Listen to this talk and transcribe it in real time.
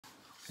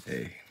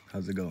Hey,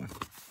 how's it going?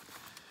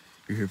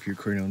 You're here for your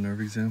cranial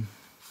nerve exam?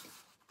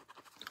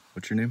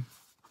 What's your name?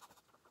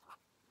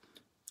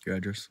 Your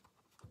address?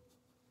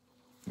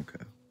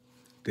 Okay.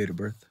 Date of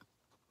birth?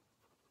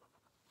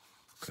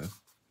 Okay.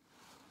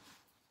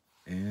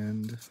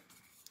 And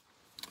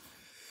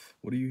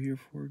what are you here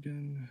for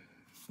again?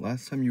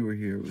 Last time you were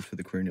here it was for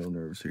the cranial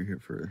nerves, so you're here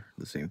for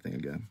the same thing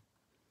again.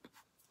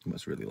 You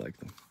must really like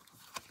them.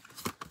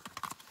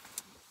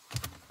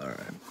 Alright.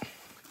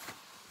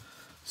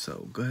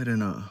 So go ahead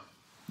and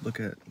look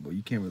at, well,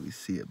 you can't really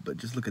see it, but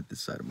just look at this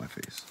side of my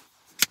face.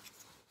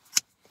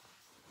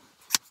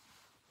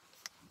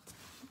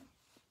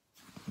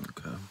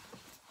 Okay.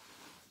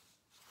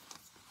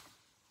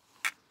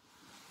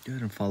 Go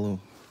ahead and follow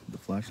the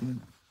flashlight.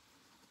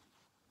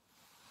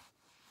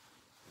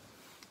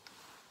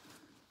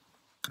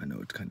 I know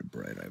it's kind of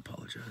bright, I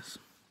apologize.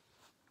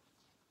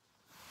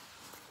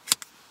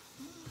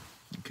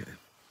 Okay.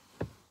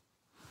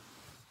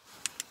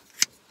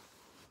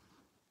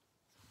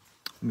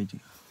 Let me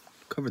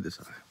cover this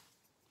eye.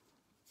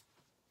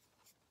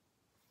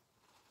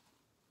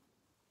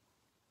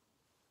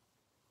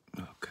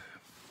 Okay.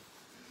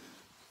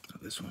 Now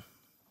this one.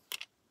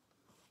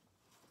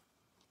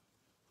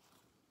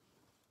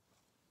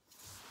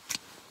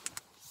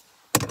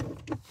 I'm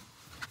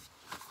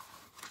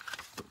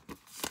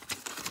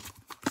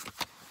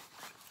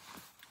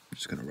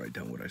just gonna write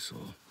down what I saw.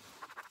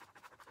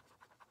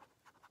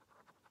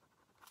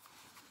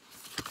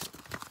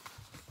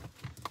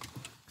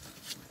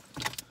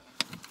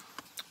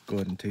 Go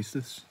ahead and taste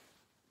this.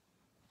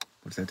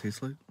 What's that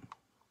taste like?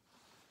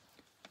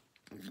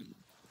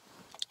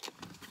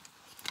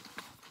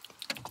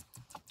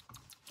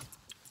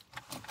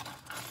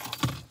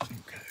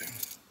 Okay.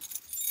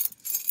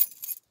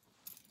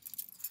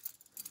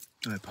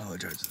 I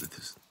apologize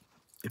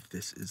if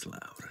this is loud.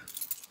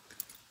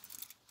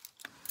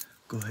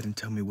 Go ahead and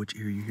tell me which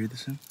ear you hear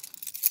this in.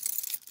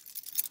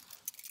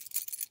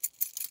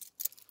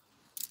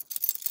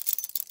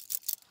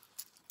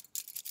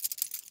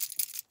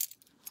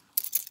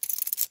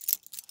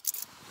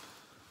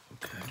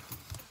 Okay.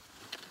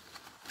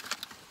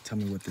 Tell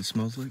me what this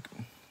smells like.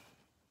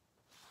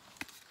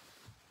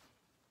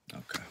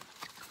 Okay.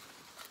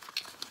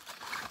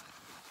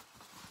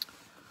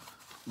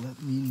 Let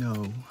me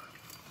know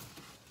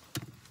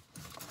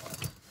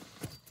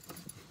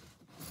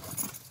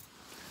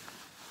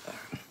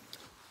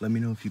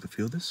if you can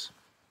feel this.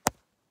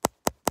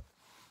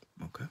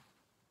 Okay.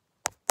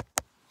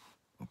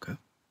 Okay.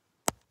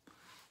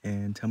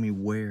 And tell me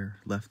where,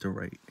 left or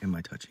right, am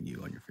I touching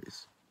you on your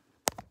face?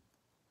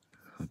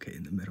 Okay,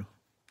 in the middle.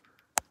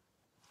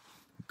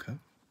 Okay.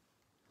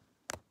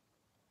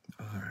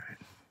 All right.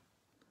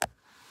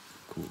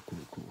 Cool.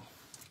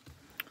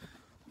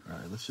 All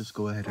right, let's just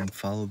go ahead and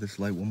follow this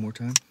light one more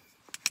time.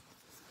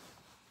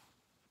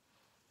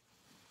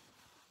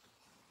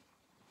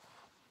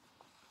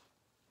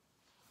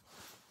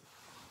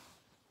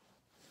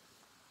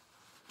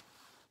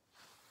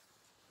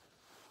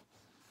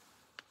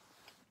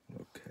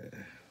 Okay.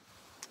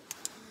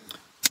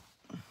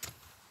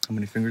 How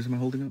many fingers am I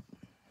holding up?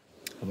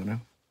 How about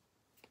now?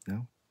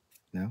 Now?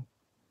 Now?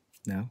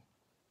 Now?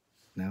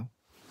 Now?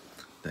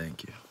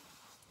 Thank you.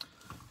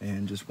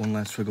 And just one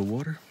last swig of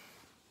water.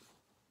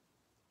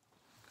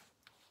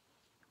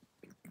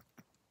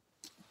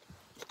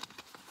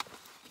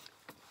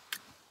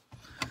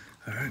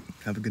 All right,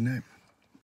 have a good night.